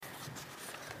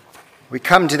We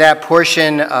come to that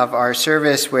portion of our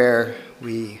service where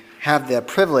we have the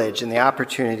privilege and the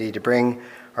opportunity to bring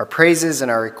our praises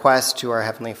and our requests to our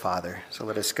Heavenly Father. So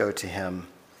let us go to Him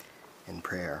in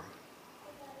prayer.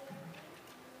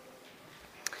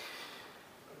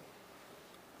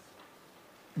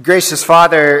 Gracious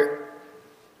Father,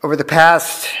 over the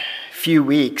past few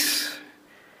weeks,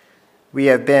 we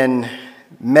have been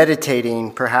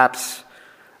meditating perhaps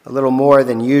a little more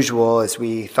than usual as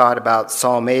we thought about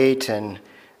Psalm 8 and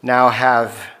now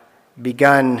have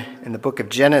begun in the book of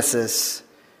Genesis,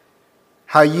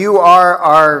 how you are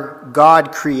our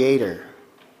God creator.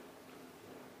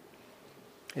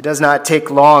 It does not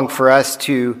take long for us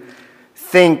to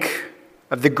think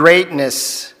of the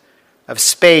greatness of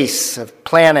space, of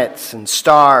planets and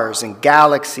stars and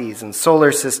galaxies and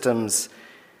solar systems,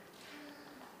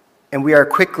 and we are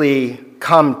quickly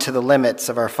come to the limits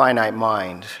of our finite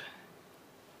mind.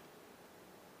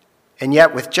 And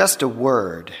yet, with just a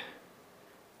word,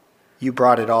 you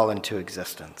brought it all into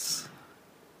existence.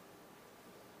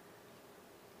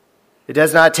 It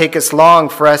does not take us long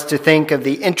for us to think of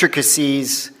the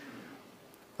intricacies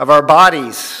of our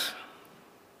bodies,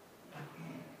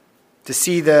 to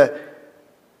see the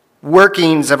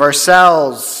workings of our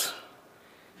cells,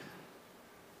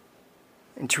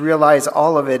 and to realize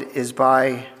all of it is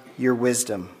by your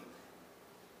wisdom.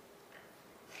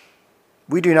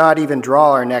 We do not even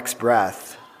draw our next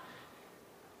breath,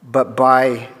 but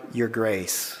by your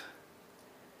grace.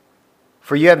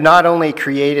 For you have not only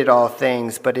created all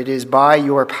things, but it is by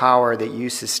your power that you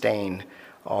sustain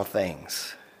all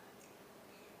things.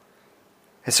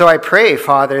 And so I pray,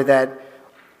 Father, that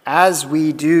as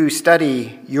we do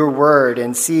study your word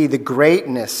and see the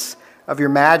greatness of your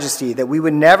majesty, that we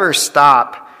would never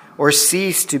stop or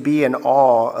cease to be in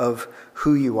awe of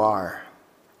who you are.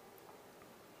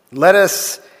 Let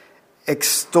us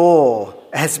extol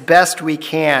as best we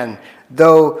can,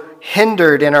 though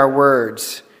hindered in our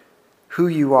words, who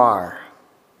you are,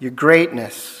 your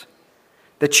greatness,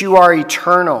 that you are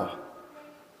eternal.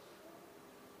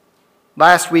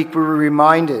 Last week we were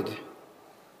reminded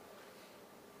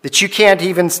that you can't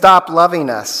even stop loving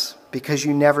us because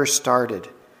you never started,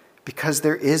 because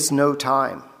there is no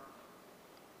time.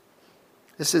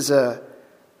 This is a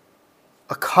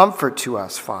comfort to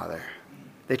us, Father,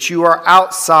 that you are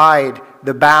outside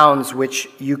the bounds which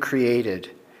you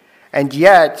created, and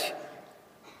yet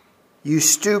you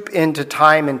stoop into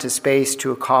time, into space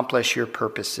to accomplish your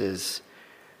purposes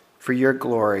for your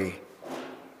glory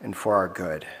and for our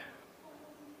good.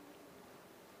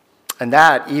 And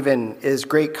that even is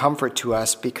great comfort to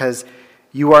us because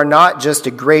you are not just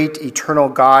a great eternal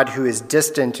God who is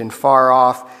distant and far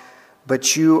off,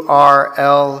 but you are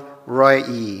El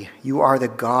Roi. You are the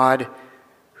God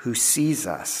who sees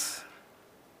us.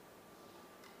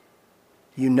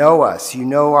 You know us. You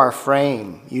know our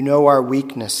frame. You know our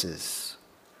weaknesses.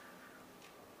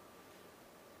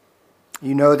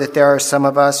 You know that there are some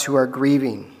of us who are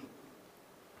grieving,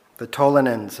 the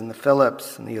Tolanins and the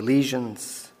Phillips and the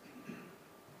Elysians.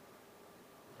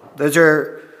 Those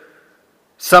are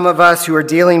some of us who are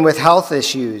dealing with health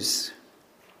issues,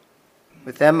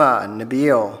 with Emma and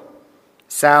Nabil,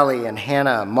 Sally and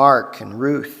Hannah, Mark and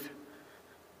Ruth.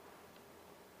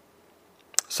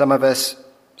 Some of us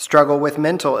struggle with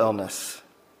mental illness.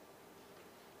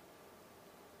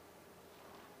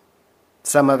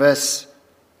 Some of us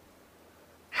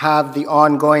have the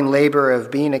ongoing labor of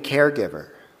being a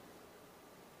caregiver.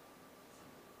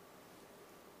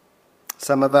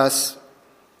 Some of us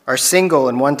are single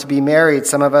and want to be married.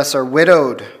 Some of us are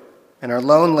widowed and are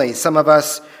lonely. Some of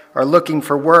us are looking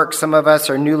for work. Some of us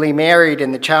are newly married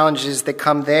and the challenges that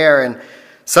come there. And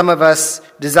some of us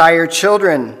desire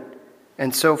children,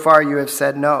 and so far you have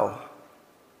said no.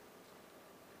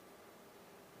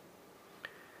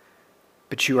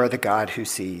 But you are the God who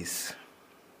sees.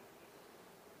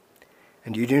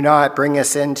 And you do not bring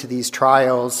us into these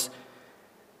trials,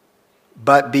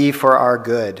 but be for our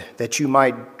good, that you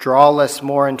might draw us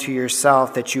more into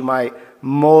yourself, that you might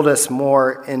mold us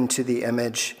more into the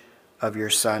image of your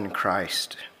Son,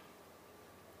 Christ.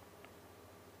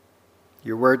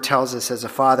 Your word tells us, as a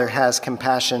father has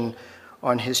compassion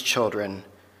on his children,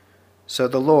 so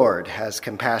the Lord has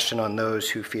compassion on those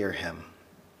who fear him.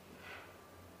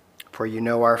 For you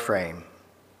know our frame,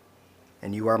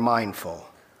 and you are mindful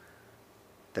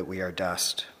that we are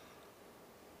dust.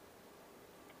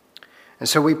 And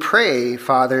so we pray,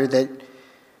 Father, that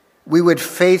we would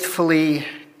faithfully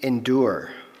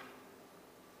endure.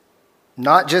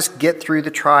 Not just get through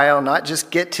the trial, not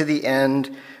just get to the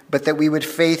end, but that we would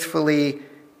faithfully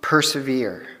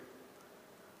persevere.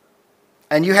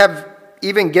 And you have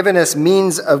even given us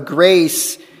means of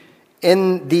grace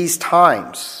in these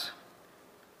times.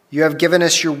 You have given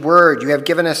us your word. You have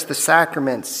given us the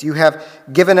sacraments. You have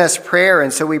given us prayer.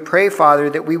 And so we pray, Father,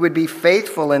 that we would be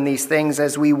faithful in these things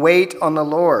as we wait on the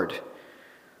Lord.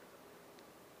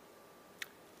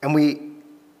 And we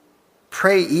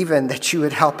pray even that you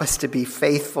would help us to be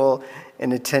faithful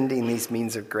in attending these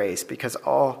means of grace, because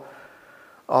all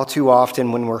too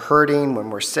often when we're hurting, when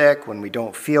we're sick, when we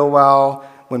don't feel well,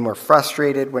 when we're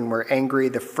frustrated, when we're angry,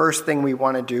 the first thing we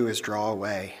want to do is draw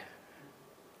away.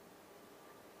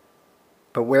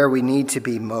 But where we need to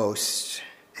be most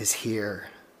is here,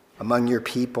 among your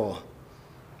people,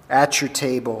 at your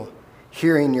table,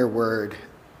 hearing your word.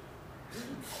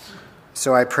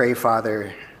 So I pray,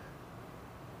 Father,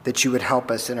 that you would help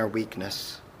us in our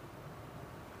weakness.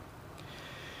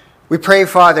 We pray,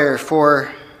 Father,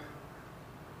 for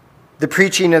the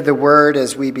preaching of the word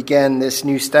as we begin this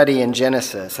new study in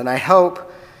Genesis. And I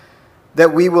hope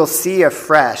that we will see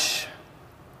afresh,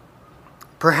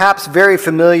 perhaps very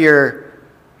familiar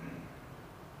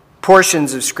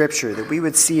portions of Scripture, that we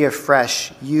would see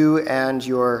afresh you and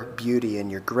your beauty and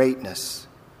your greatness,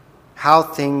 how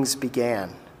things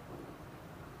began.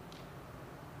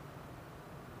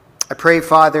 I pray,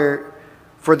 Father,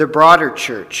 for the broader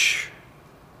church,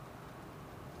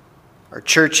 our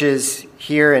churches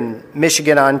here in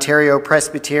Michigan, Ontario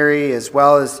Presbytery, as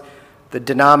well as the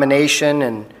denomination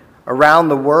and around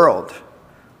the world.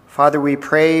 Father, we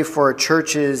pray for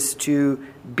churches to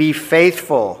be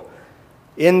faithful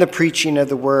in the preaching of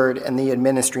the word and the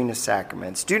administering of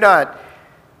sacraments. Do not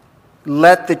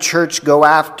let the church go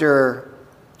after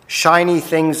shiny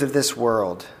things of this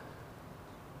world,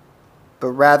 but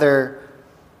rather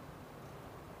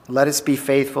let us be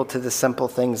faithful to the simple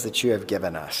things that you have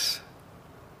given us,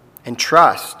 and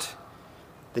trust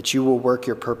that you will work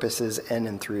your purposes in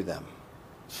and through them.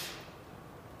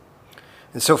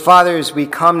 And so, Father, as we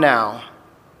come now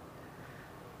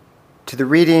to the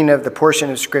reading of the portion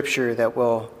of Scripture that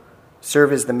will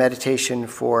serve as the meditation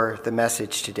for the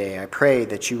message today, I pray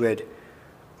that you would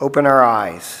open our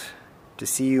eyes to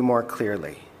see you more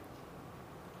clearly,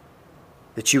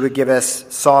 that you would give us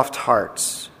soft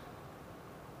hearts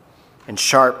and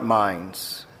sharp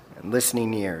minds and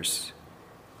listening ears,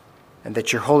 and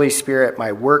that your Holy Spirit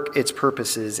might work its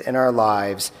purposes in our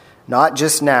lives, not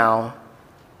just now,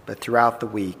 but throughout the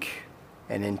week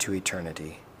and into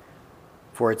eternity.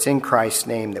 For it's in Christ's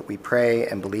name that we pray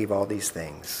and believe all these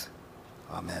things.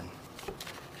 Amen.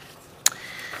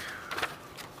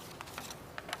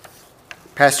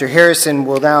 Pastor Harrison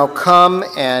will now come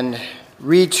and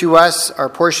read to us our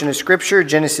portion of Scripture,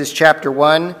 Genesis chapter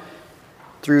 1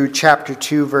 through chapter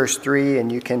 2, verse 3,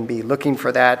 and you can be looking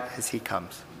for that as he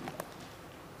comes.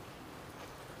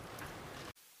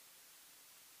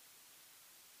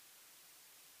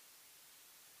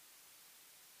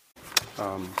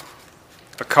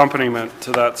 Accompaniment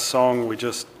to that song we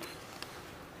just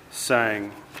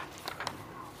sang.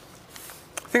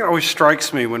 I think it always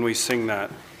strikes me when we sing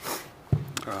that.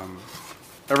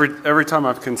 Every time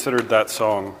I've considered that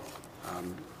song,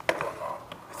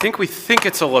 I think we think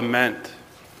it's a lament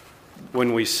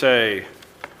when we say,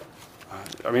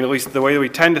 at least the way we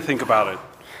tend to think about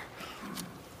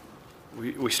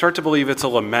it, we start to believe it's a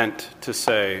lament to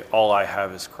say, all I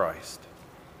have is Christ.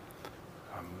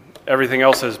 Everything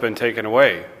else has been taken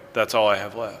away. That's all I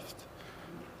have left.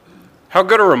 How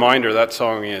good a reminder that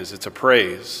song is. It's a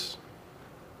praise.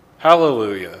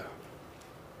 Hallelujah.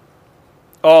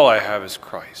 All I have is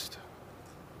Christ.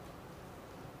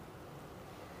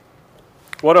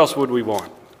 What else would we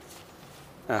want,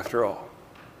 after all?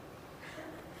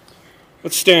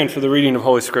 Let's stand for the reading of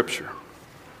Holy Scripture.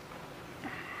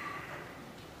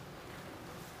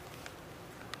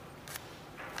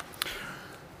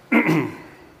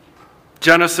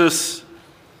 Genesis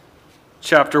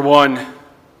chapter 1,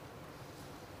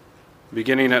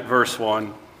 beginning at verse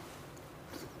 1.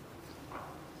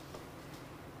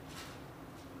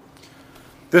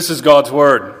 This is God's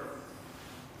word.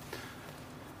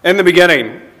 In the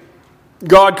beginning,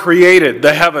 God created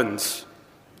the heavens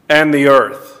and the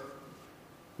earth.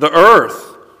 The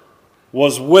earth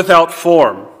was without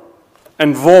form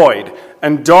and void,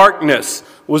 and darkness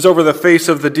was over the face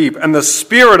of the deep, and the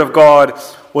Spirit of God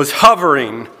was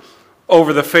hovering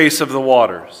over the face of the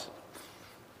waters.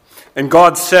 And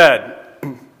God said,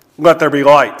 "Let there be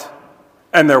light,"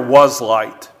 and there was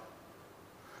light.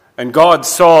 And God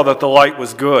saw that the light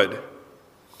was good.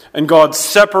 And God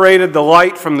separated the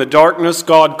light from the darkness.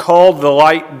 God called the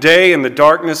light day, and the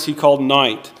darkness he called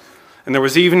night. And there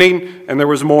was evening, and there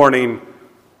was morning,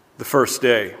 the first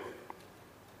day.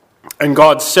 And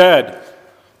God said,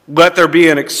 "Let there be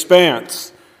an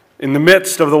expanse in the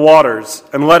midst of the waters,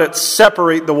 and let it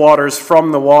separate the waters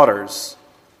from the waters.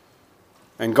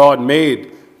 And God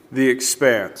made the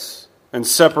expanse, and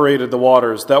separated the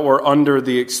waters that were under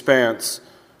the expanse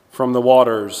from the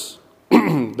waters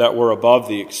that were above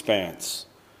the expanse.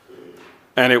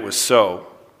 And it was so.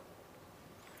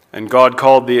 And God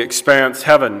called the expanse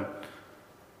heaven.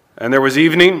 And there was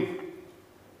evening,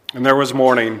 and there was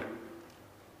morning,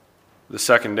 the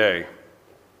second day.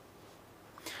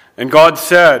 And God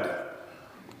said,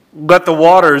 "Let the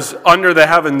waters under the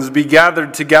heavens be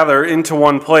gathered together into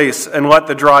one place, and let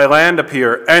the dry land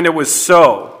appear." And it was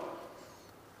so.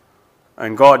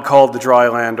 And God called the dry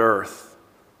land earth,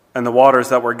 and the waters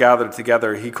that were gathered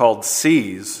together he called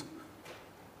seas.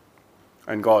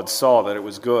 And God saw that it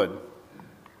was good.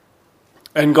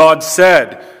 And God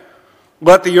said,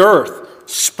 "Let the earth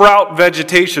sprout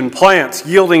vegetation, plants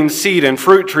yielding seed, and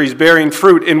fruit trees bearing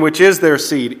fruit in which is their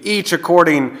seed, each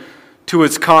according to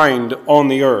its kind on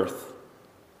the earth."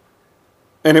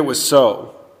 And it was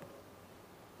so.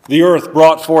 The earth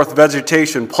brought forth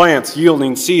vegetation, plants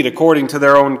yielding seed according to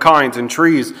their own kinds, and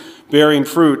trees bearing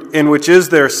fruit in which is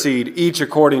their seed, each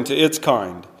according to its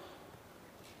kind.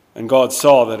 And God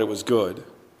saw that it was good.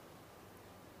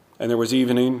 And there was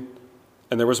evening,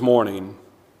 and there was morning,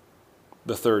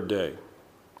 the third day.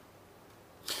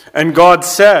 And God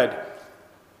said,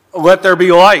 "Let there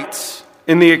be lights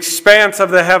in the expanse of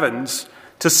the heavens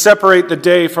to separate the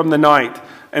day from the night,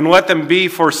 and let them be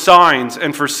for signs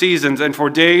and for seasons and for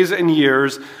days and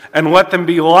years, and let them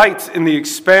be lights in the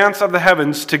expanse of the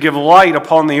heavens to give light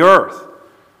upon the earth."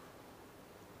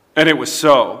 And it was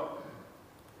so.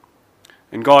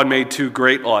 And God made two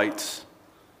great lights,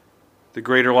 the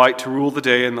greater light to rule the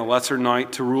day and the lesser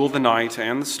night to rule the night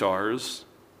and the stars.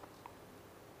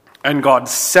 And God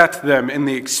set them in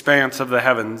the expanse of the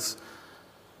heavens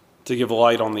to give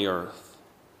light on the earth,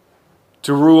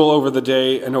 to rule over the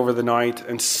day and over the night,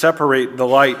 and separate the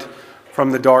light from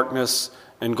the darkness.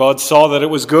 And God saw that it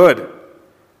was good.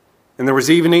 And there was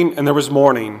evening and there was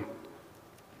morning,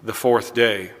 the fourth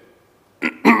day.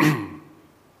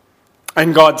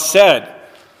 And God said,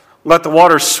 "Let the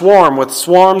waters swarm with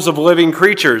swarms of living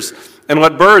creatures, and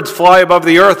let birds fly above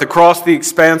the earth across the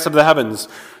expanse of the heavens."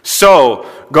 So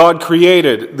God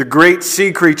created the great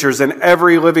sea creatures and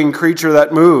every living creature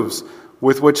that moves,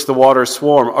 with which the waters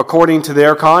swarm, according to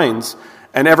their kinds,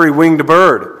 and every winged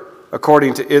bird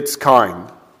according to its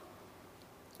kind.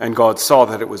 And God saw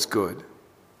that it was good.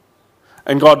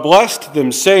 And God blessed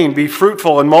them, saying, "Be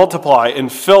fruitful and multiply,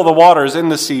 and fill the waters in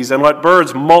the seas, and let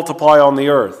birds multiply on the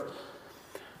earth."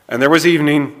 And there was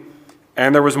evening,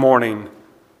 and there was morning,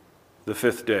 the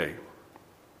fifth day.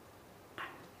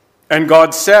 And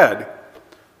God said,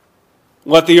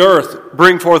 "Let the earth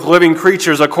bring forth living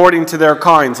creatures according to their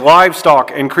kinds,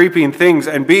 livestock and creeping things,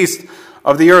 and beasts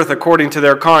of the earth according to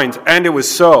their kinds." And it was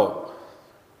so.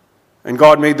 And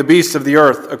God made the beasts of the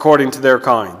earth according to their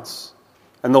kinds,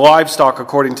 and the livestock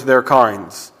according to their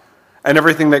kinds, and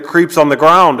everything that creeps on the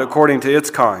ground according to its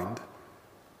kind.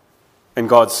 And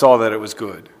God saw that it was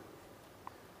good.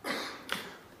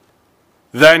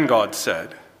 Then God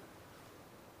said,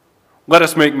 "Let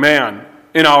us make man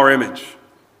in our image,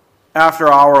 after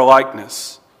our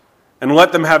likeness, and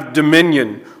let them have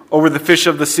dominion over the fish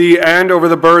of the sea, and over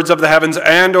the birds of the heavens,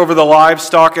 and over the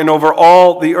livestock, and over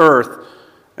all the earth,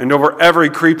 and over every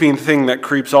creeping thing that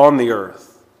creeps on the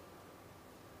earth."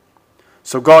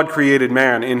 So God created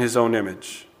man in his own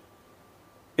image.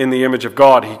 In the image of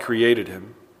God he created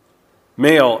him.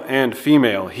 Male and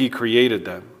female he created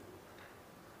them.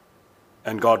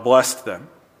 And God blessed them.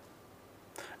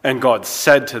 And God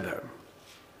said to them,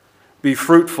 "Be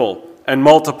fruitful and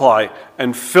multiply,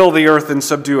 and fill the earth and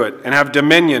subdue it, and have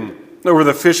dominion over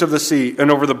the fish of the sea,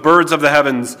 and over the birds of the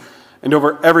heavens, and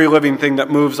over every living thing that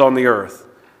moves on the earth."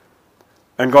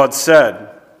 And God said,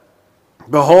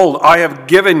 "Behold, I have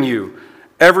given you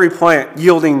every plant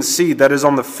yielding seed that is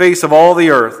on the face of all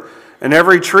the earth, and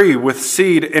every tree with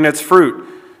seed in its fruit.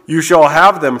 You shall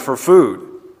have them for food.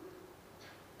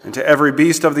 And to every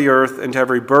beast of the earth, and to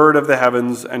every bird of the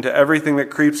heavens, and to everything that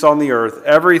creeps on the earth,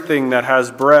 everything that has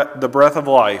the breath of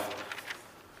life,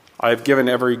 I have given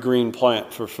every green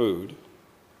plant for food."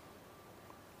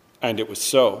 And it was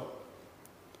so.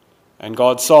 And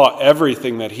God saw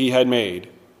everything that he had made,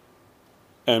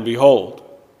 and behold,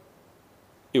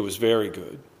 it was very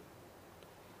good.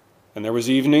 And there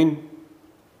was evening,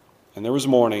 and there was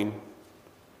morning,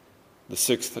 the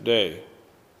sixth day.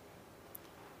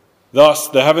 Thus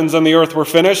the heavens and the earth were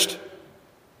finished,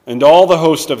 and all the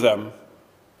host of them.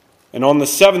 And on the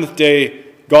seventh day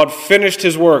God finished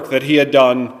his work that he had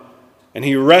done, and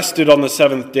he rested on the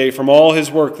seventh day from all his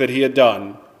work that he had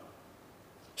done.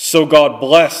 So God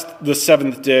blessed the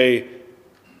seventh day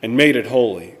and made it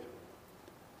holy,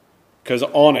 because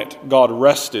on it God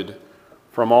rested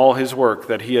from all his work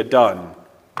that he had done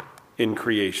in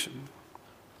creation.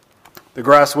 The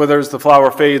grass withers, the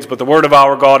flower fades, but the word of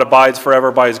our God abides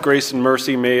forever. By his grace and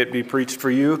mercy may it be preached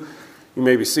for you. You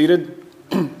may be seated.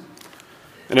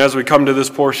 And as we come to this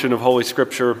portion of Holy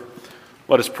Scripture,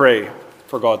 let us pray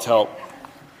for God's help.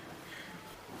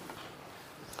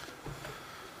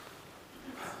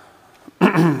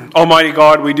 Almighty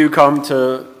God, we do come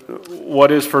to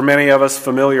what is for many of us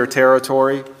familiar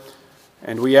territory,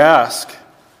 and we ask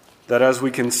that as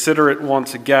we consider it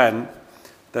once again,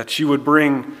 that you would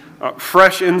bring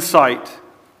fresh insight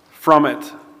from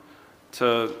it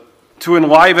to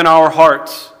enliven our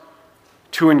hearts,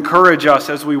 to encourage us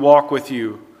as we walk with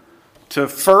you, to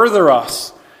further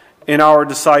us in our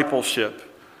discipleship.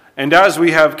 And as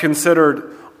we have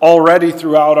considered already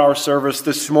throughout our service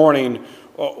this morning,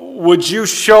 would you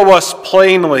show us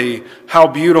plainly how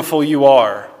beautiful you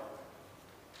are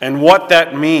and what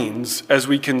that means as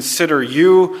we consider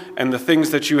you and the things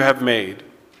that you have made.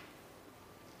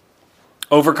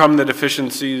 Overcome the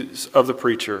deficiencies of the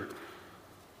preacher.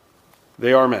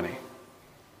 They are many.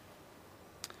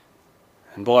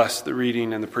 And bless the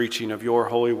reading and the preaching of your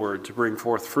holy word to bring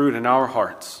forth fruit in our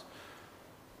hearts,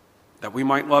 that we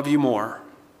might love you more,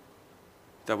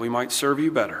 that we might serve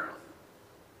you better.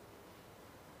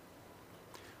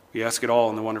 We ask it all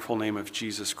in the wonderful name of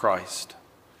Jesus Christ.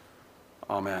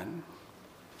 Amen.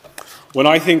 When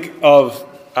I think of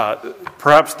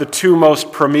perhaps the two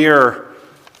most premier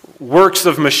works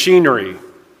of machinery,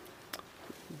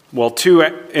 well, two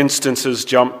instances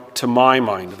jump to my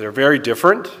mind. They're very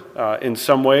different in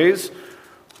some ways,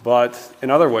 but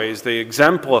in other ways they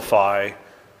exemplify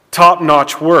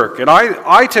top-notch work. And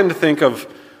I tend to think of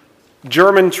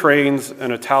German trains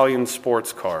and Italian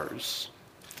sports cars.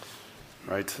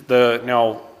 Right?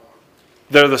 Now,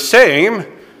 they're the same,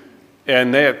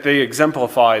 and they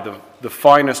exemplify the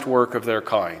finest work of their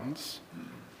kinds.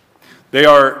 They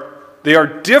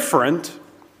are different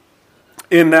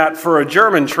in that for a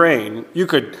German train, you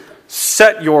could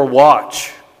set your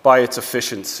watch by its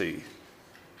efficiency.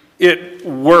 It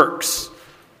works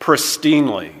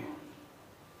pristinely,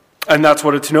 and that's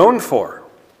what it's known for.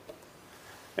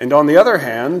 And on the other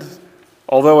hand,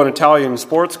 although an Italian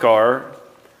sports car,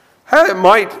 it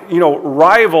might,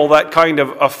 rival that kind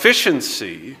of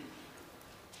efficiency,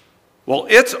 well,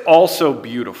 it's also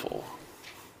beautiful.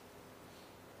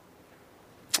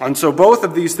 And so both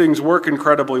of these things work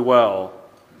incredibly well,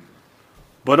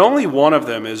 but only one of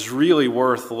them is really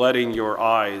worth letting your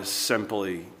eyes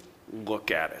simply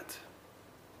look at it.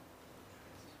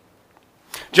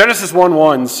 Genesis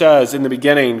 1:1 says, in the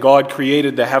beginning, God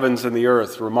created the heavens and the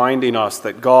earth, reminding us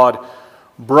that God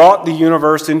brought the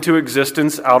universe into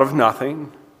existence out of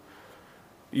nothing,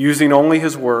 using only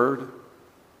his word,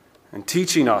 and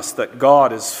teaching us that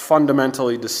God is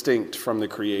fundamentally distinct from the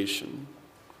creation.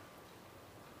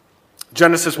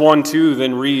 Genesis 1:2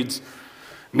 then reads,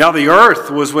 "Now the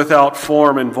earth was without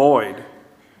form and void,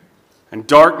 and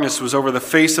darkness was over the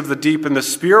face of the deep, and the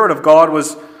Spirit of God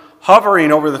was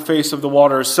hovering over the face of the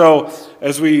waters." So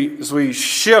as we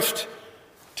shift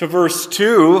to verse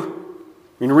 2,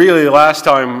 really last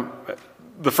time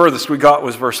the furthest we got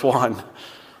was verse 1,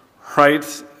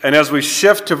 right? And as we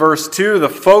shift to verse 2, the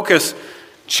focus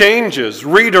changes,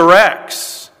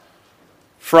 redirects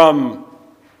from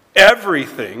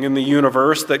everything in the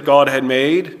universe that God had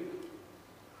made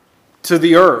to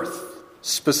the earth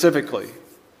specifically,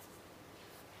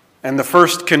 and the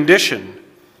first condition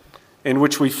in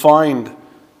which we find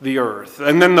the earth.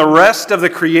 And then the rest of the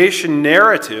creation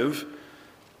narrative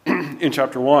in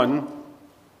chapter 1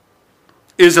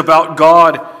 is about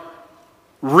God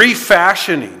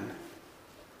refashioning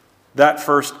that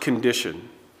first condition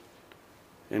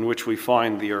in which we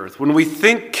find the earth. When we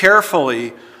think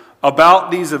carefully about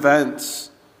these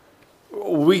events,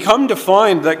 we come to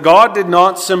find that God did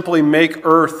not simply make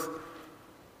earth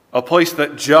a place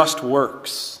that just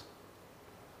works,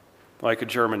 like a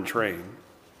German train,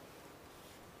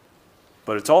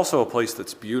 but it's also a place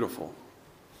that's beautiful,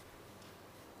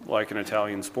 like an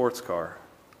Italian sports car.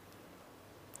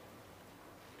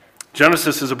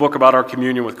 Genesis is a book about our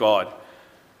communion with God.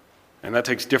 And that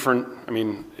takes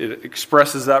it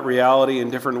expresses that reality in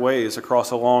different ways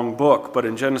across a long book. But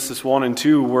in Genesis 1 and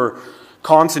 2, we're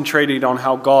concentrating on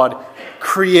how God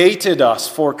created us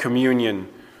for communion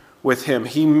with him.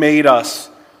 He made us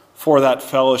for that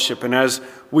fellowship. And as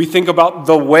we think about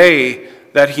the way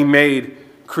that he made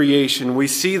creation, we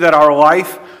see that our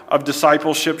life of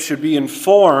discipleship should be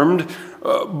informed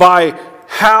by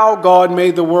how God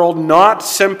made the world, not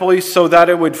simply so that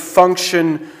it would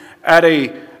function at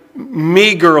a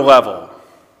meager level.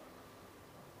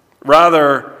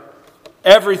 Rather,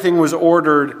 everything was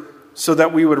ordered so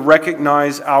that we would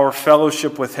recognize our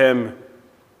fellowship with Him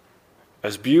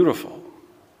as beautiful.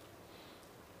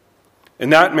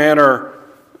 In that manner,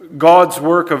 God's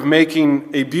work of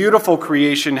making a beautiful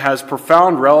creation has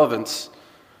profound relevance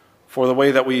for the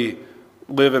way that we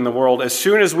live in the world. As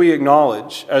soon as we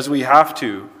acknowledge, as we have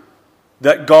to,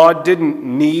 that God didn't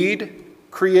need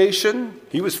creation,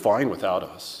 He was fine without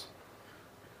us.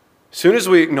 As soon as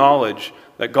we acknowledge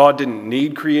that God didn't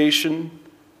need creation,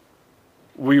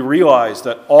 we realize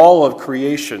that all of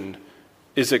creation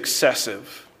is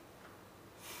excessive.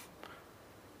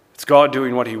 It's God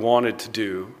doing what He wanted to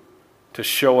do to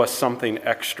show us something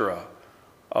extra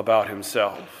about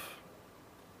Himself.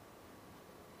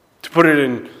 To put it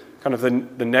in kind of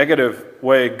the negative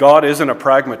way, God isn't a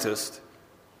pragmatist.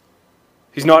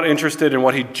 He's not interested in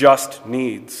what He just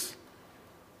needs.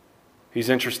 He's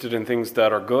interested in things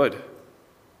that are good,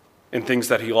 in things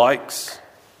that He likes.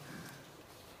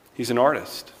 He's an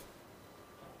artist.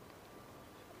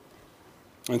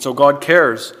 And so God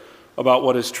cares about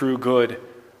what is true, good,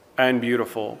 and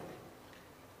beautiful.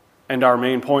 And our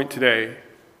main point today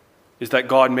is that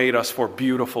God made us for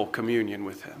beautiful communion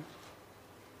with Him.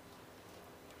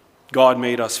 God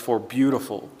made us for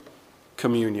beautiful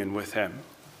communion with Him.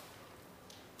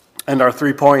 And our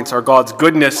 3 points are God's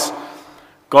goodness,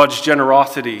 God's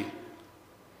generosity,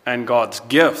 and God's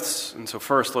gifts. And so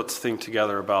first, let's think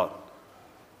together about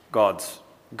God's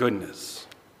goodness.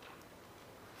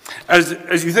 As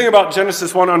you think about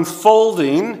Genesis 1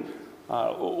 unfolding,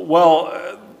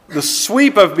 the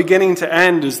sweep of beginning to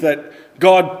end is that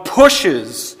God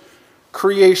pushes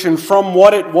creation from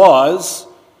what it was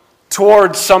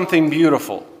towards something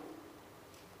beautiful.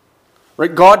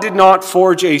 Right? God did not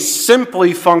forge a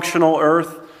simply functional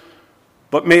earth,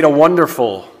 but made a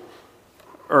wonderful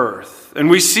earth. And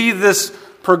we see this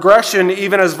progression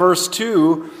even as verse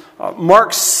 2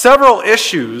 marks several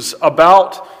issues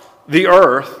about the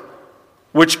earth,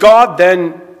 which God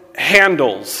then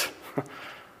handles,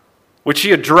 which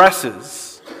He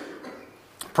addresses.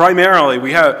 Primarily,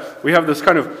 we have this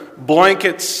kind of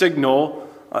blanket signal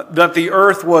that the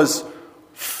earth was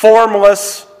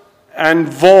formless and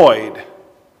void.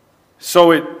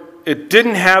 So it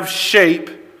didn't have shape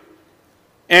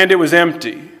and it was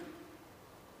empty.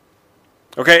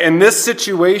 Okay, and this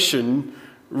situation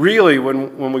really,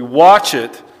 when we watch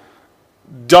it,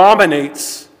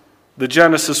 dominates the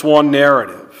Genesis 1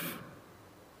 narrative.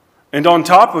 And on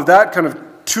top of that kind of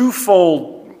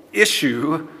twofold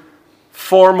issue,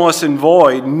 formless and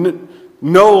void,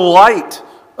 no light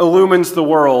illumines the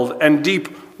world, and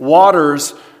deep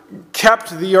waters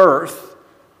kept the earth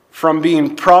from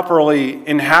being properly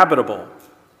inhabitable.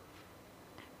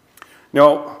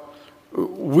 Now,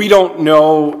 we don't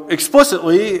know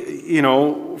explicitly,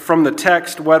 from the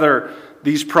text whether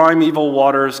these primeval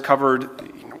waters covered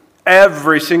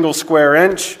every single square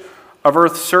inch of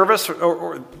Earth's surface,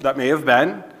 or that may have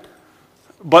been.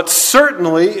 But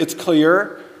certainly it's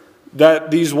clear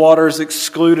that these waters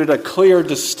excluded a clear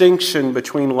distinction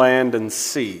between land and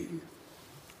sea.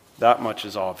 That much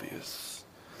is obvious.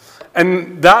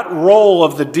 And that role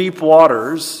of the deep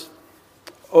waters,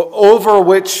 over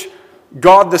which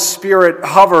God the Spirit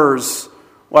hovers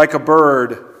like a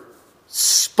bird,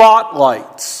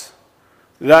 spotlights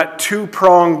that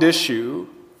two-pronged issue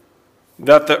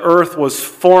that the earth was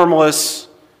formless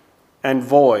and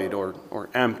void or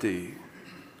empty.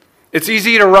 It's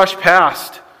easy to rush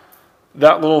past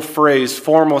that little phrase,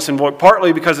 formless and void,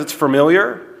 partly because it's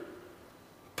familiar,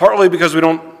 partly because we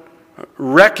don't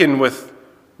reckon with,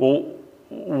 well,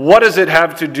 what does it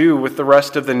have to do with the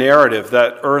rest of the narrative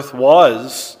that earth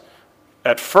was,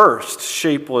 at first,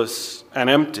 shapeless and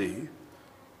empty?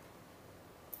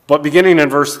 But beginning in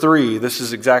verse 3, this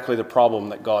is exactly the problem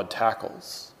that God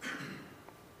tackles.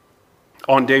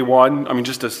 On day 1,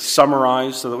 just to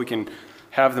summarize so that we can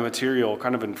have the material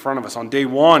kind of in front of us. On day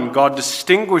 1, God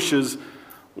distinguishes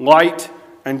light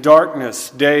and darkness,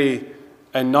 day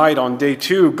and night. On day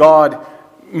 2, God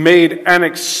made an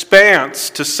expanse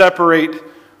to separate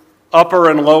upper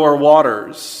and lower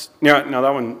waters. Now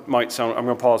that one might sound, I'm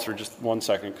going to pause for just 1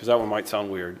 second because that one might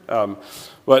sound weird.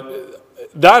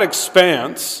 But that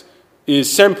expanse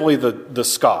is simply the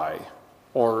sky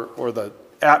or the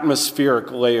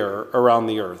atmospheric layer around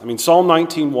the earth. Psalm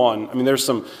 19:1, there's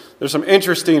some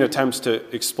interesting attempts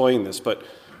to explain this, but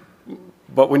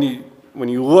when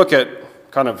you look at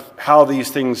kind of how these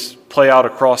things play out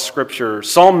across Scripture,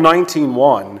 Psalm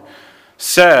 19:1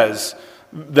 says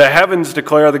the heavens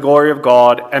declare the glory of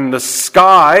God, and the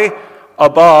sky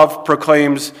above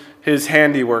proclaims his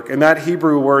handiwork. And that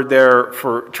Hebrew word there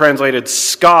for translated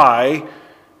sky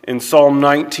in Psalm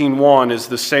 19:1 is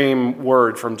the same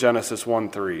word from Genesis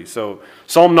 1:3. So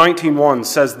Psalm 19:1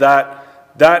 says that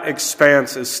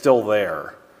expanse is still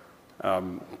there,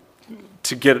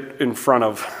 to get in front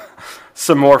of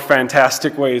some more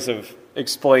fantastic ways of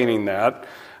explaining that.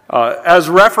 As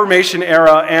Reformation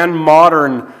era and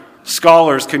modern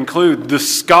scholars conclude, the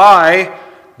sky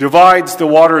divides the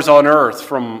waters on earth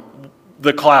from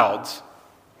the clouds,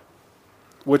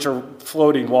 which are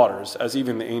floating waters, as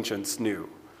even the ancients knew.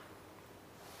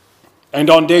 And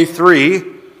on day 3,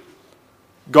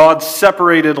 God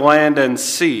separated land and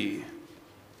sea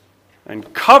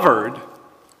and covered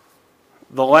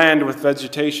the land with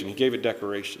vegetation. He gave it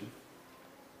decoration.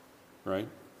 Right?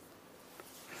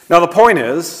 Now the point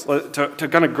is, to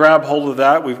kind of grab hold of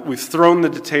that, we've thrown the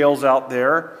details out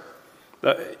there.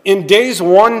 In days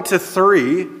 1 to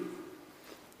 3,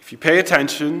 if you pay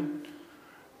attention,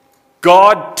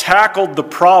 God tackled the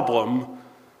problem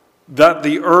that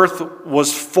the earth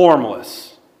was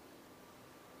formless.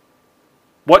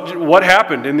 What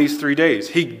happened in these 3 days?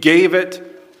 He gave it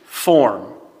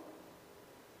form.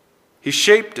 He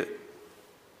shaped it.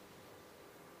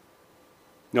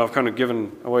 Now, I've kind of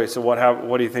given away, so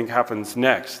what do you think happens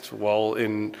next? Well,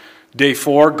 in day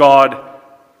 4, God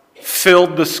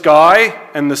filled the sky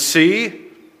and the sea.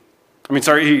 He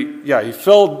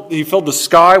filled the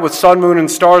sky with sun, moon,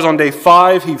 and stars. On day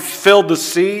 5, he filled the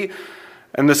sea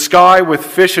and the sky with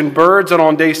fish and birds. And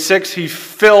on day 6, he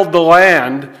filled the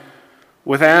land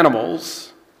with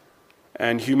animals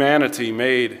and humanity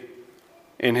made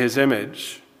in his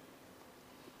image.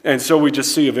 And so we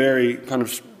just see a very kind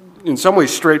of, in some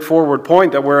ways, straightforward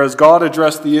point that whereas God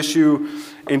addressed the issue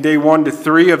in day 1 to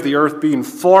 3 of the earth being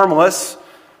formless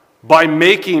by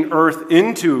making earth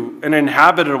into an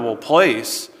inhabitable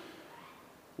place,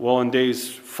 well, in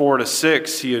days 4 to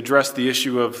 6, he addressed the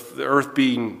issue of the earth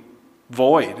being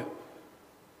void,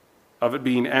 of it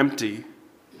being empty,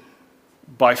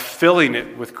 by filling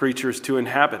it with creatures to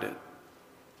inhabit it.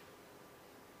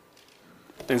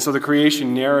 And so the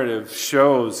creation narrative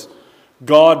shows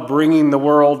God bringing the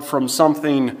world from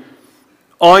something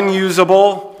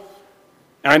unusable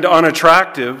and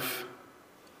unattractive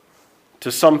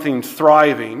to something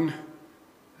thriving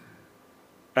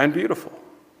and beautiful.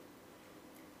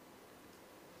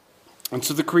 And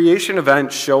so the creation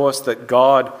events show us that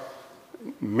God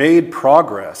made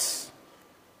progress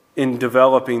in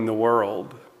developing the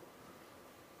world.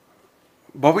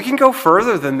 But we can go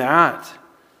further than that.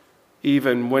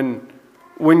 Even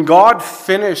when God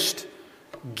finished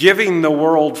giving the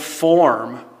world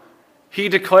form, he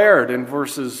declared in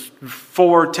verses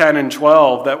 4, 10, and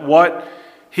 12 that what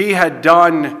he had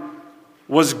done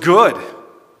was good.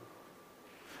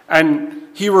 And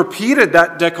he repeated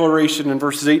that declaration in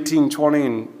verses 18, 20,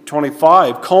 and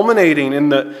 25, culminating in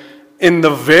the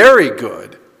very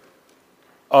good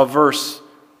of verse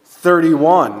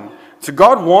 31. So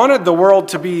God wanted the world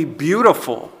to be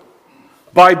beautiful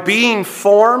by being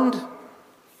formed,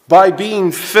 by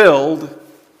being filled,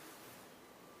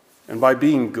 and by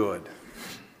being good.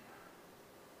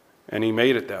 And he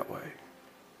made it that way.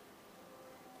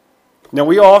 Now,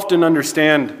 we often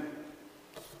understand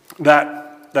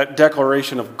that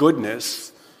declaration of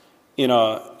goodness as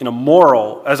a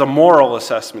moral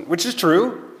assessment, which is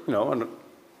true. And I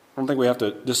don't think we have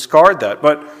to discard that.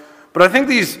 But I think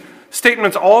these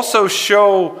statements also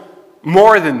show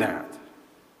more than that.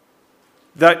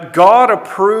 That God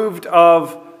approved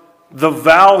of the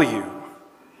value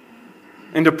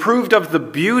and approved of the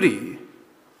beauty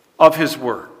of his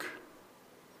work.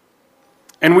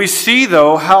 And we see,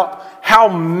 though, how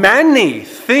many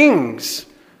things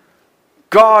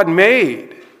God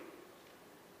made.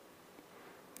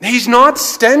 He's not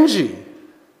stingy.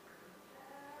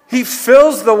 He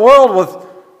fills the world with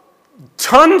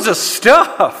tons of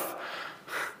stuff.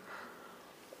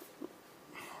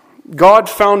 God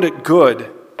found it good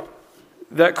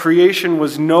that creation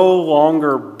was no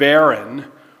longer barren,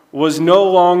 was no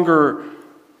longer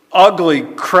ugly,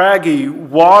 craggy,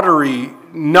 watery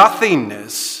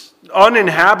nothingness,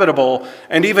 uninhabitable,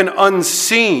 and even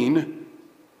unseen.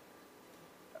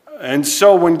 And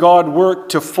so when God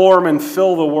worked to form and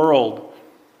fill the world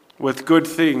with good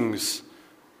things,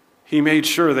 he made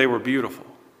sure they were beautiful.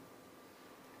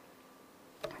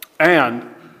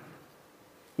 And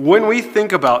when we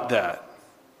think about that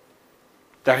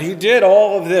he did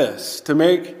all of this to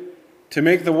make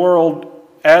the world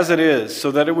as it is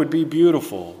so that it would be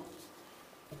beautiful,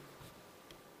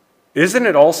 isn't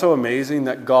it also amazing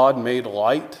that God made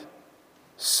light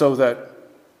so that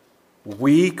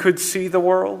we could see the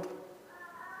world?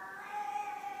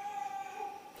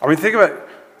 I mean, think about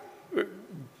it.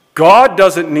 God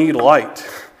doesn't need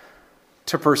light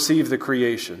to perceive the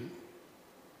creation.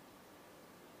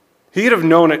 He'd have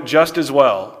known it just as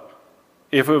well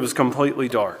if it was completely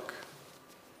dark.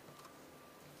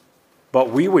 But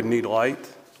we would need light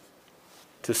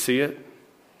to see it.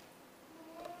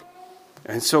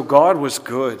 And so God was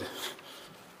good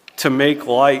to make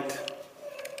light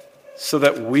so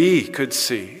that we could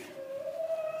see.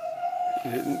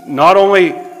 Not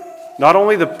only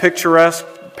the picturesque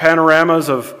panoramas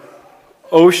of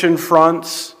ocean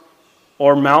fronts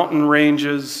or mountain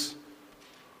ranges,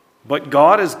 but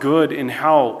God is good in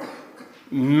how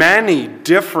many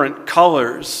different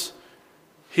colors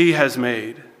He has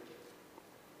made.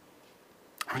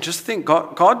 I just think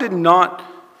God did not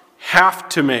have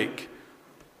to make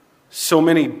so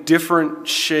many different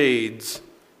shades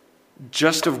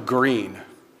just of green.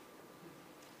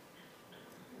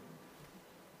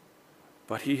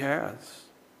 But He has.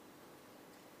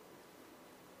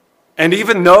 And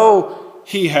even though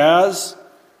He has,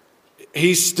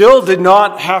 He still did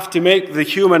not have to make the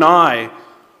human eye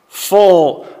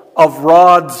full of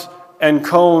rods and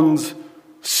cones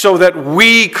so that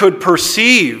we could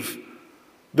perceive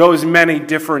those many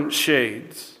different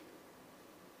shades.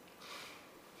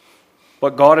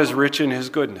 But God is rich in His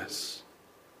goodness.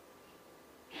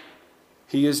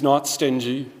 He is not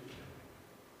stingy.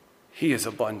 He is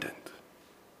abundant.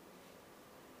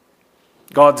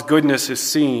 God's goodness is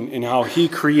seen in how He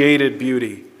created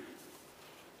beauty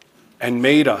and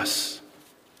made us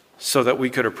so that we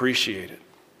could appreciate it.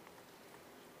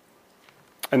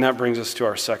 And that brings us to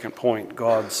our second point,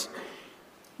 God's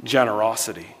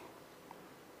generosity.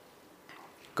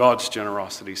 God's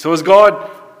generosity. So as God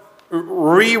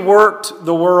reworked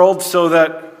the world so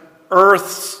that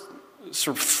Earth's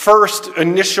sort of first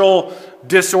initial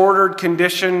disordered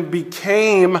condition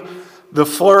became the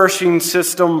flourishing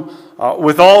system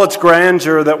with all its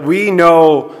grandeur that we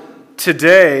know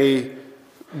today,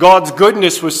 God's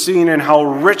goodness was seen in how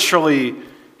richly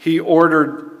He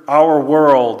ordered our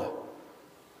world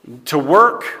to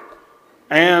work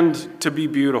and to be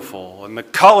beautiful. And the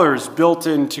colors built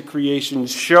into creation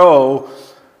show,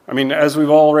 I mean, as we've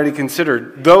already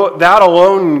considered, though that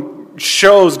alone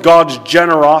shows God's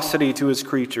generosity to His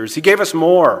creatures. He gave us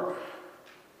more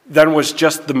than was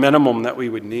just the minimum that we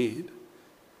would need.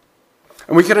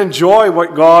 And we can enjoy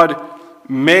what God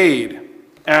made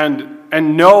and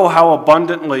know how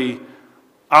abundantly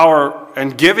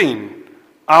and giving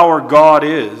our God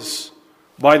is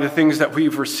by the things that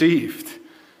we've received.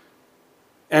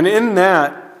 And in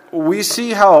that, we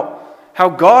see how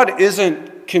God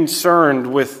isn't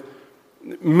concerned with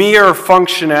mere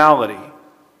functionality,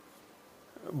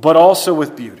 but also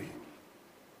with beauty.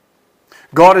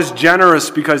 God is generous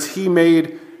because He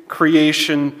made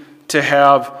creation to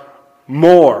have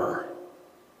more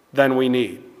than we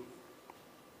need.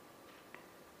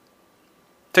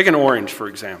 Take an orange, for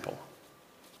example.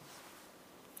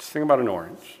 Just think about an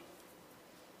orange.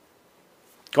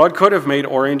 God could have made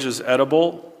oranges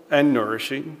edible and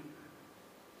nourishing,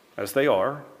 as they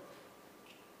are,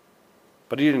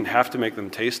 but He didn't have to make them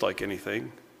taste like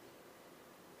anything.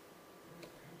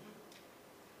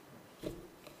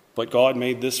 But God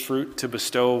made this fruit to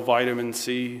bestow vitamin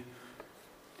C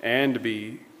and to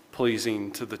be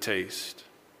pleasing to the taste.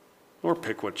 Or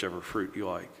pick whichever fruit you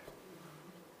like.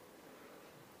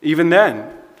 Even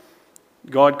then,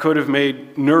 God could have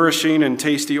made nourishing and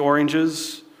tasty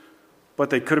oranges, but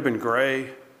they could have been gray.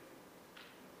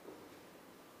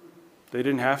 They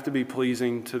didn't have to be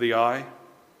pleasing to the eye.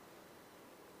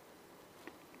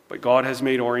 But God has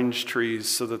made orange trees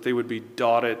so that they would be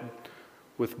dotted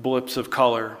with blips of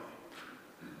color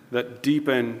that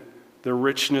deepen the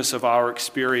richness of our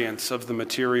experience of the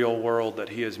material world that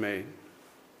He has made.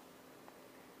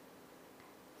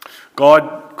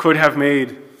 God could have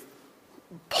made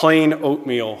plain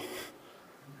oatmeal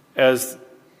as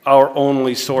our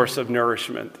only source of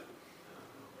nourishment.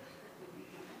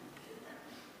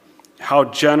 How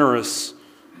generous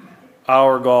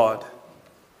our God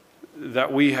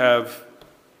that we have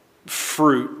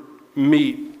fruit,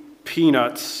 meat,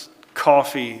 peanuts,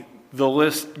 coffee. The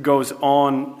list goes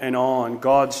on and on.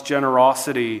 God's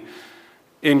generosity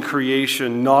in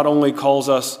creation not only calls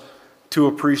us to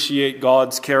appreciate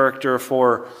God's character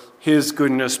for His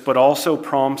goodness, but also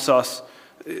prompts us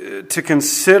to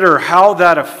consider how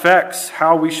that affects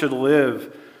how we should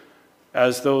live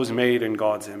as those made in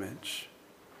God's image.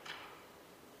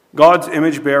 God's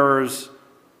image bearers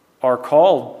are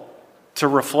called to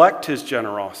reflect His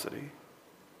generosity.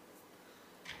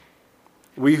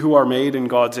 we who are made in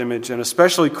God's image, and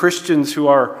especially Christians who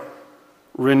are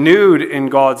renewed in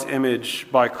God's image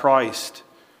by Christ,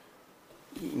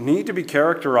 need to be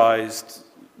characterized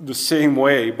the same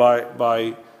way,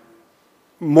 by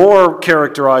more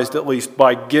characterized at least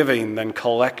by giving than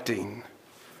collecting.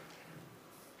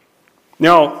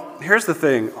 Now, here's the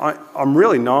thing. I'm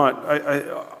really not,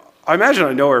 I imagine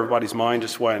I know where everybody's mind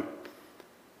just went.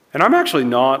 And I'm actually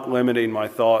not limiting my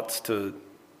thoughts to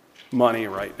money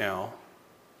right now.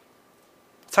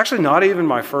 It's actually not even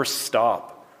my first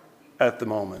stop at the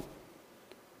moment.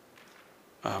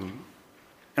 And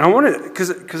I want to,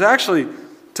 because actually,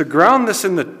 to ground this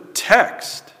in the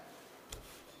text,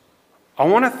 I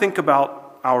want to think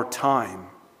about our time.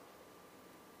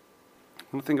 I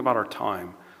want to think about our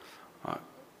time.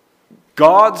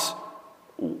 God's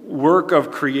work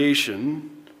of creation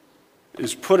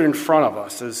is put in front of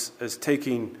us as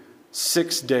taking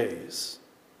 6 days.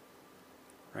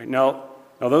 Right? Now,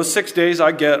 those 6 days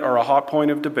I get are a hot point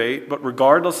of debate, but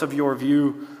regardless of your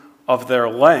view of their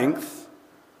length,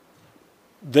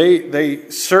 they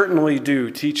certainly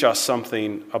do teach us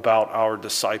something about our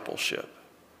discipleship.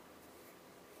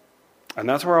 And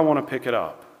that's where I want to pick it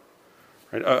up.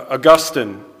 Right?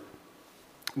 Augustine,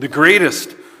 the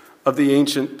greatest of the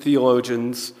ancient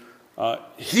theologians,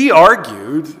 he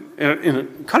argued, in a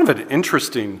kind of an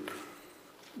interesting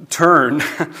turn,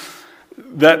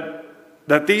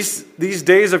 that these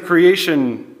days of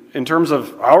creation, in terms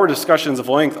of our discussions of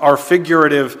length, are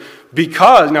figurative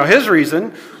because, now his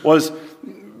reason was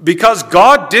because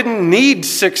God didn't need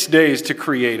 6 days to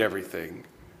create everything.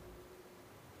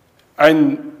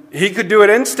 And he could do it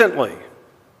instantly.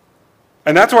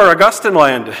 And that's where Augustine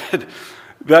landed.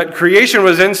 That creation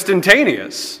was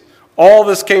instantaneous. All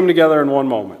this came together in one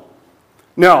moment.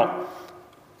 Now,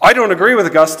 I don't agree with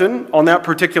Augustine on that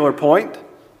particular point,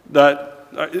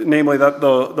 namely that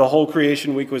the whole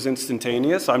creation week was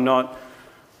instantaneous. I don't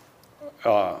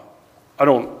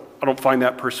find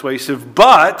that persuasive.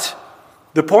 But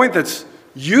the point that's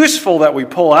useful that we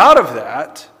pull out of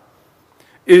that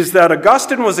is that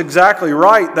Augustine was exactly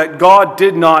right that God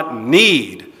did not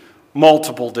need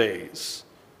multiple days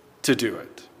to do it.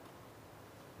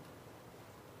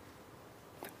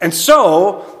 And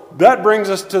so, that brings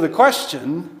us to the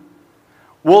question,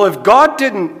 well, if God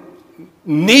didn't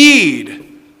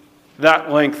need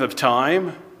that length of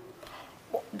time,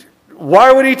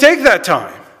 why would he take that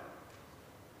time?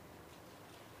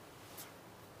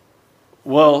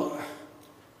 Well,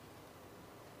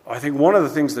 I think one of the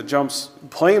things that jumps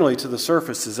plainly to the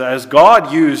surface is that as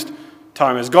God used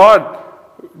time, as God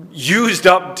used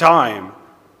up time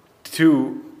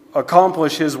to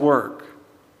accomplish his work,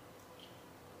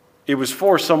 it was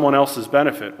for someone else's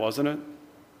benefit, wasn't it?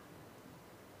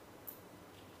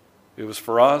 It was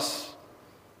for us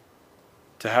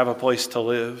to have a place to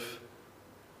live,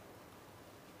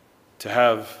 to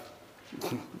have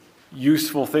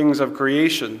useful things of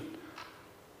creation,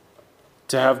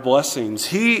 to have blessings.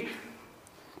 To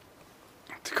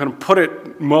kind of put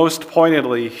it most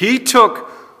pointedly, he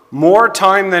took more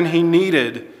time than he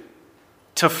needed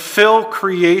to fill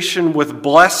creation with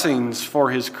blessings for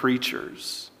his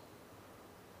creatures.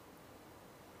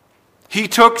 He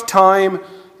took time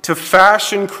to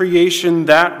fashion creation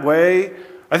that way.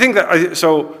 I think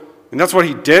and that's what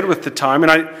he did with the time.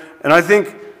 And I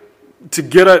think to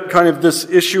get at kind of this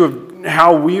issue of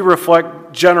how we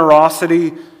reflect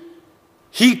generosity,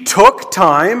 he took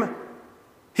time.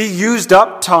 He used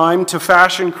up time to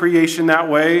fashion creation that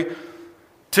way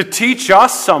to teach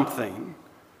us something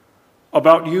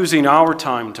about using our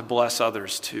time to bless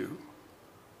others too.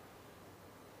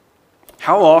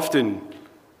 How often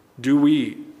do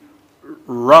we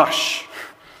rush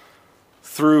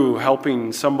through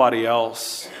helping somebody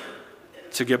else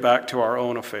to get back to our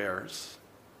own affairs?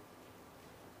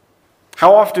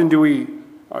 How often do we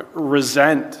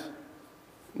resent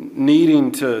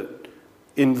needing to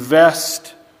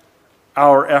invest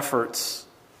our efforts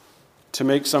to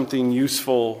make something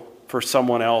useful for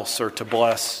someone else or to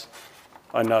bless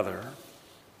another?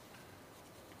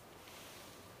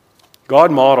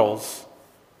 God models,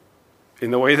 in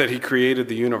the way that he created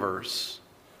the universe,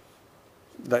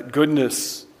 that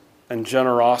goodness and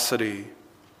generosity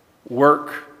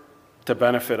work to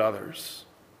benefit others.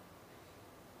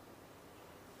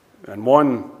 And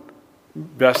one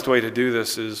best way to do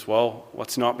this is, well,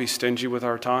 let's not be stingy with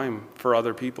our time for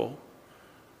other people.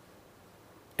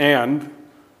 And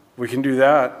we can do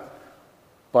that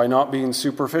by not being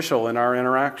superficial in our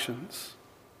interactions.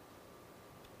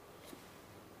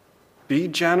 Be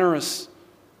generous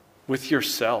with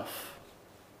yourself.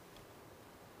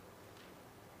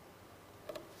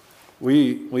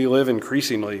 We live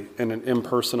increasingly in an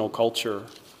impersonal culture.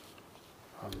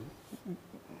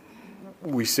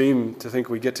 We seem to think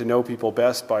we get to know people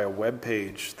best by a web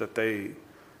page that they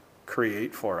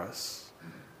create for us.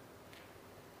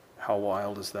 How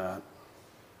wild is that?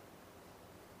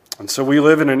 And so we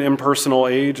live in an impersonal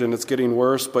age, and it's getting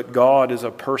worse, but God is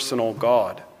a personal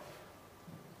God.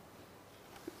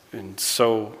 And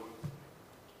so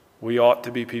we ought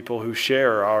to be people who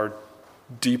share our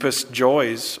deepest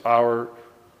joys, our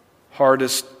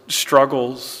hardest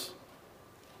struggles.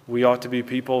 We ought to be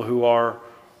people who are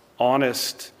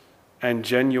honest and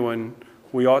genuine.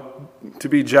 We ought to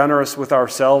be generous with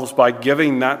ourselves by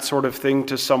giving that sort of thing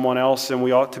to someone else, and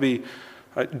we ought to be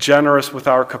generous with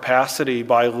our capacity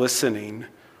by listening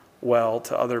well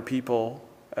to other people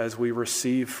as we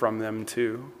receive from them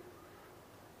too.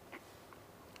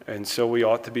 And so we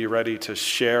ought to be ready to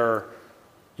share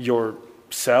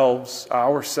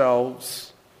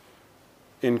ourselves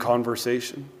in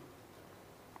conversation.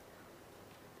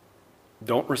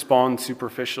 Don't respond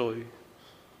superficially.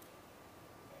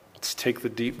 Let's take the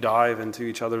deep dive into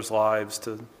each other's lives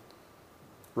to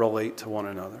relate to one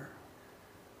another.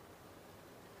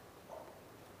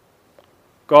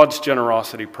 God's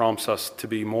generosity prompts us to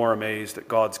be more amazed at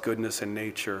God's goodness in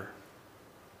nature,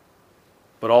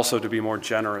 but also to be more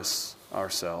generous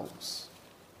ourselves.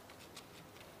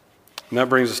 And that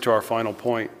brings us to our final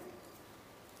point: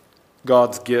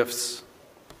 God's gifts.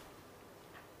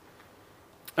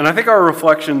 And I think our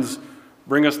reflections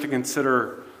bring us to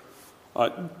consider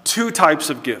two types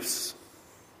of gifts,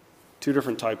 two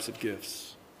different types of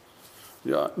gifts.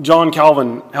 John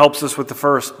Calvin helps us with the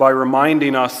first by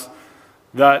reminding us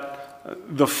that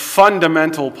the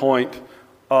fundamental point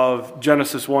of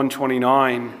Genesis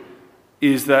 1:29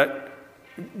 is that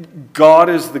God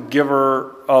is the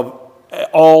giver of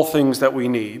all things that we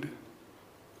need,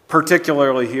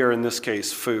 particularly here in this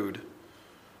case, food.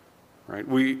 Right?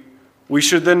 We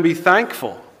should then be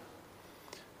thankful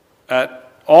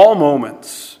at all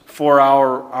moments for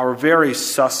our very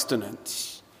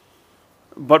sustenance.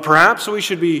 But perhaps we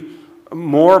should be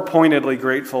more pointedly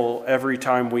grateful every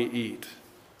time we eat,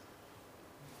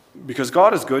 because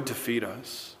God is good to feed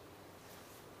us.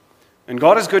 And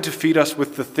God is good to feed us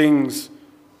with the things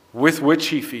with which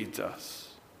He feeds us.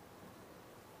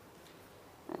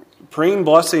 Praying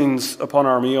blessings upon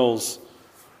our meals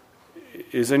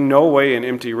is in no way an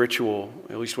empty ritual,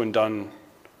 at least when done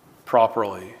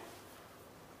properly,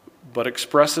 but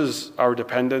expresses our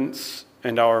dependence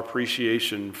and our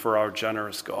appreciation for our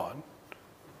generous God,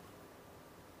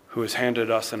 who has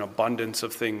handed us an abundance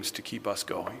of things to keep us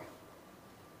going.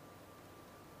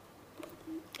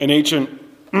 In ancient,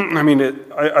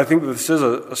 I think this is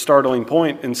a startling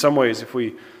point in some ways if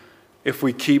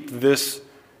we keep this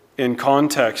in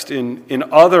context. In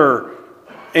other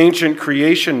ancient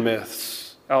creation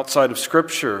myths outside of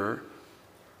Scripture,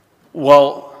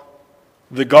 well,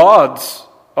 the gods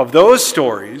of those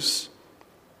stories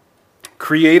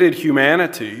created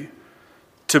humanity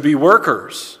to be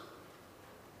workers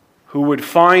who would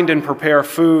find and prepare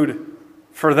food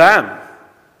for them.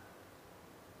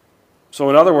 So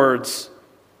in other words,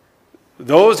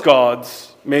 those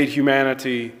gods made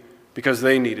humanity because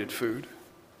they needed food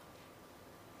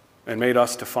and made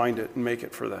us to find it and make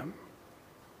it for them.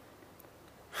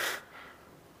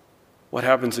 What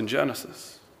happens in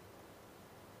Genesis?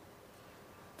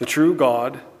 The true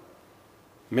God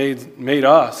made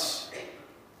us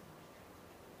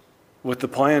with the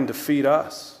plan to feed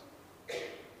us.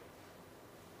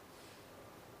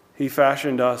 He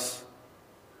fashioned us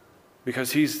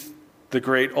because He's the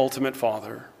great ultimate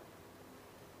Father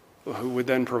who would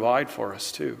then provide for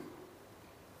us too.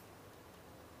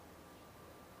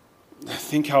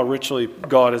 Think how richly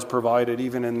God has provided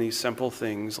even in these simple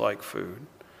things like food.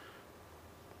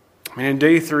 In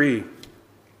day 3,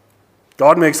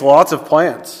 God makes lots of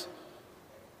plants,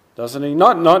 doesn't He?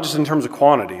 Not just in terms of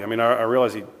quantity. I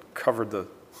realize He covered the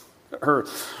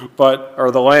earth,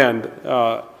 or the land,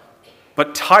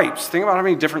 but types. Think about how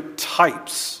many different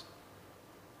types.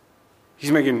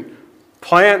 He's making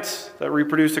plants that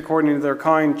reproduce according to their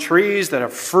kind, trees that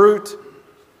have fruit.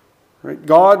 Right?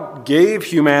 God gave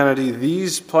humanity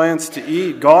these plants to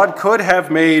eat. God could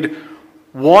have made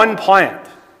one plant,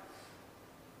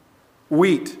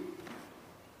 wheat,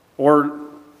 or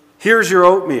here's your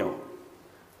oatmeal.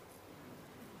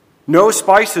 No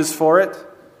spices for it,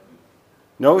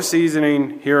 no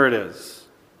seasoning, here it is.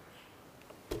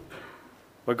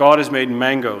 But God has made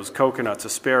mangoes, coconuts,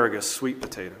 asparagus, sweet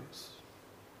potatoes.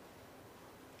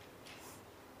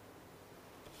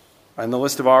 And the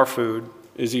list of our food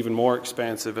is even more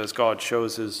expansive as God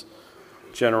shows His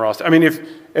generosity. I mean,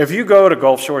 if you go to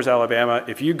Gulf Shores, Alabama,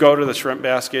 if you go to the shrimp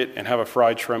basket and have a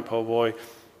fried shrimp po' boy,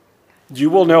 you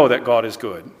will know that God is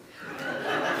good.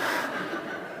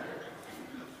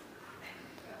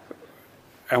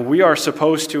 And we are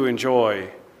supposed to enjoy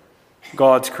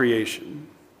God's creation.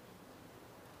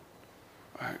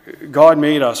 God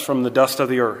made us from the dust of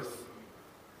the earth,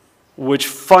 which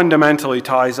fundamentally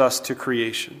ties us to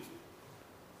creation,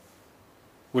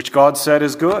 which God said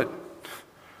is good.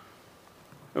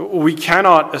 We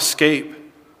cannot escape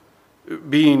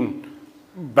being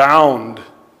bound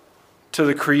to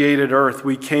the created earth.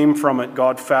 We came from it.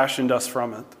 God fashioned us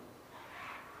from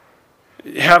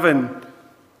it. Heaven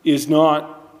is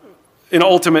not an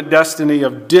ultimate destiny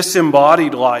of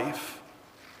disembodied life,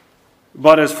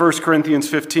 but as 1 Corinthians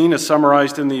 15 is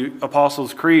summarized in the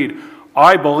Apostles' Creed,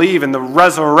 I believe in the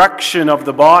resurrection of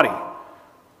the body.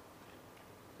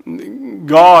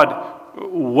 God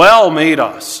well made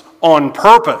us on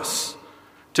purpose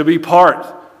to be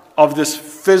part of this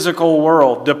physical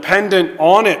world, dependent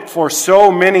on it for so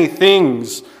many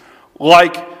things,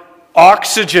 like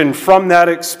oxygen from that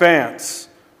expanse,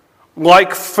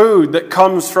 like food that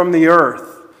comes from the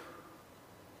earth.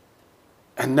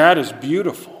 And that is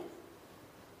beautiful.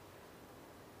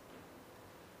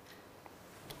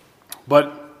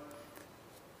 But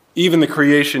even the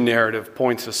creation narrative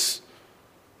points us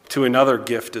to another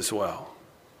gift as well.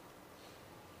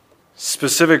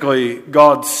 Specifically,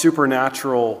 God's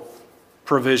supernatural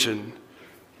provision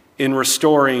in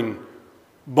restoring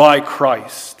by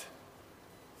Christ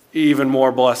even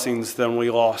more blessings than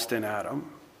we lost in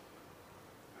Adam.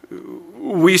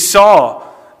 We saw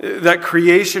that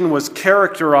creation was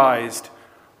characterized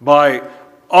by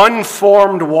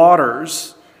unformed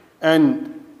waters,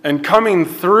 and coming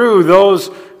through those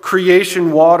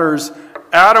creation waters,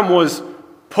 Adam was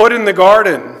put in the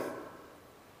garden,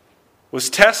 was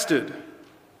tested,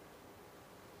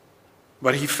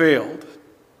 but he failed.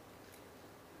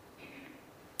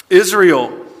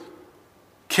 Israel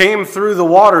came through the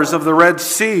waters of the Red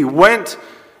Sea, went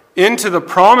into the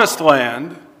promised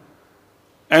land,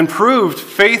 and proved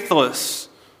faithless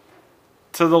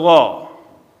to the law.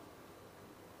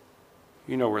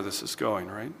 You know where this is going,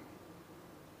 right?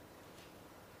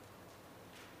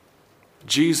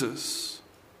 Jesus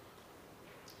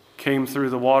came through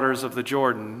the waters of the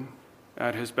Jordan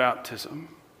at his baptism,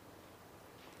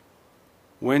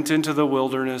 went into the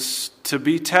wilderness to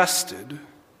be tested,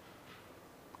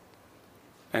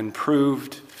 and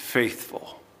proved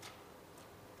faithful.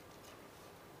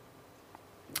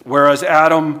 Whereas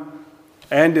Adam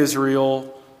and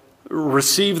Israel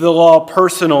received the law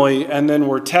personally and then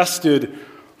were tested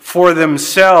for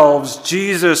themselves,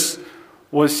 Jesus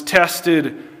was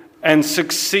tested and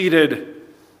succeeded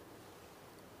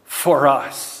for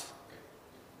us.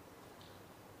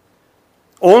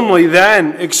 Only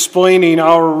then explaining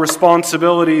our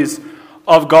responsibilities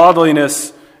of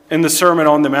godliness in the Sermon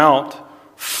on the Mount,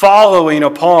 following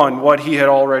upon what he had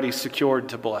already secured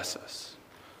to bless us.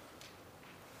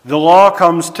 The law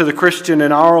comes to the Christian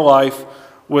in our life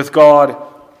with God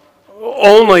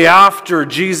only after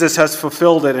Jesus has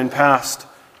fulfilled it and passed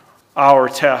our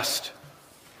test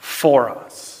for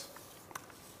us.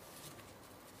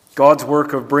 God's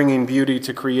work of bringing beauty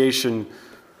to creation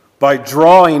by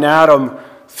drawing Adam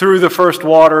through the first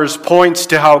waters points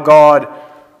to how God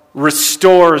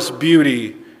restores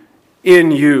beauty in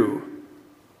you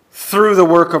through the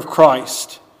work of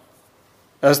Christ.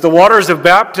 As the waters of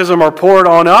baptism are poured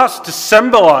on us to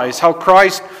symbolize how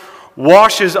Christ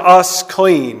washes us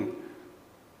clean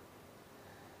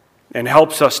and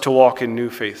helps us to walk in new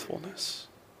faithfulness.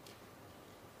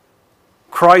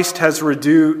 Christ has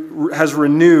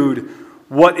renewed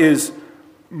what is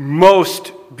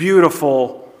most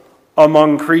beautiful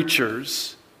among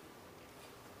creatures,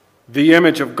 the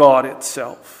image of God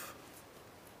itself.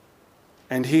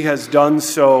 And he has done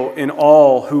so in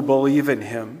all who believe in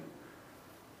him,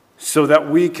 so that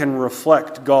we can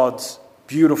reflect God's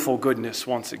beautiful goodness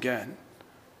once again.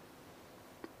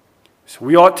 So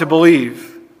we ought to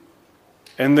believe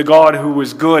in the God who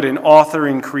was good in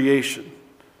authoring creation.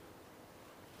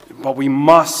 But we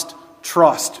must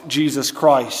trust Jesus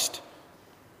Christ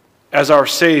as our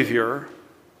Savior,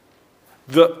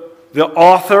 the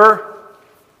author,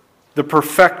 the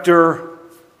perfecter,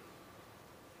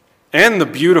 and the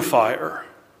beautifier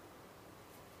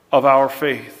of our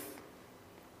faith.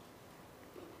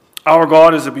 Our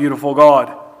God is a beautiful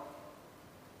God,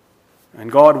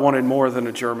 and God wanted more than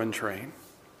a German train.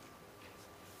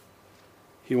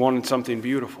 He wanted something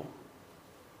beautiful.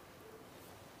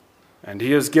 And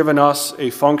he has given us a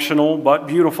functional but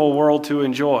beautiful world to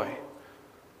enjoy.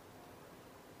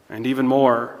 And even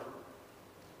more,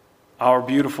 our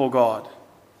beautiful God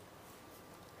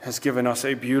has given us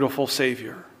a beautiful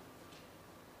Savior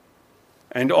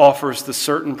and offers the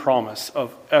certain promise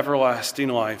of everlasting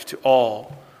life to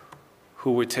all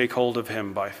who would take hold of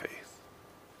him by faith.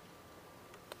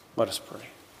 Let us pray.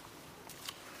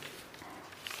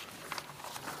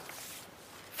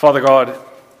 Father God,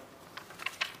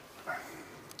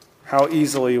 how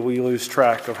easily we lose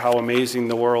track of how amazing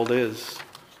the world is,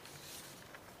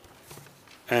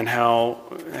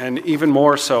 and even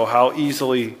more so, how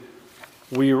easily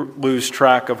we lose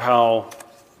track of how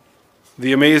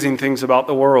the amazing things about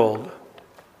the world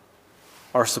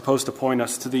are supposed to point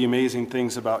us to the amazing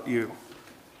things about you.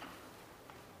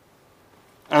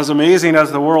 As amazing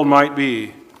as the world might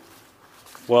be,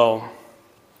 well,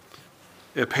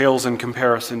 it pales in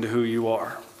comparison to who you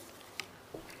are.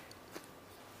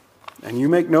 And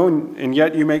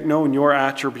yet you make known your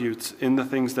attributes in the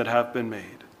things that have been made.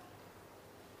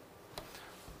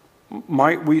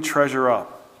 Might we treasure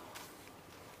up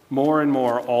more and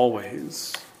more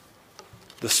always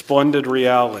the splendid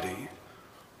reality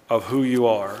of who you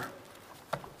are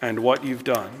and what you've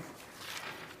done.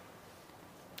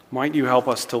 Might you help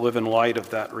us to live in light of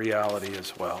that reality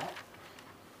as well.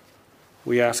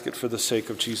 We ask it for the sake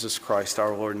of Jesus Christ,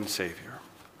 our Lord and Savior.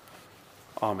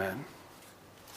 Amen.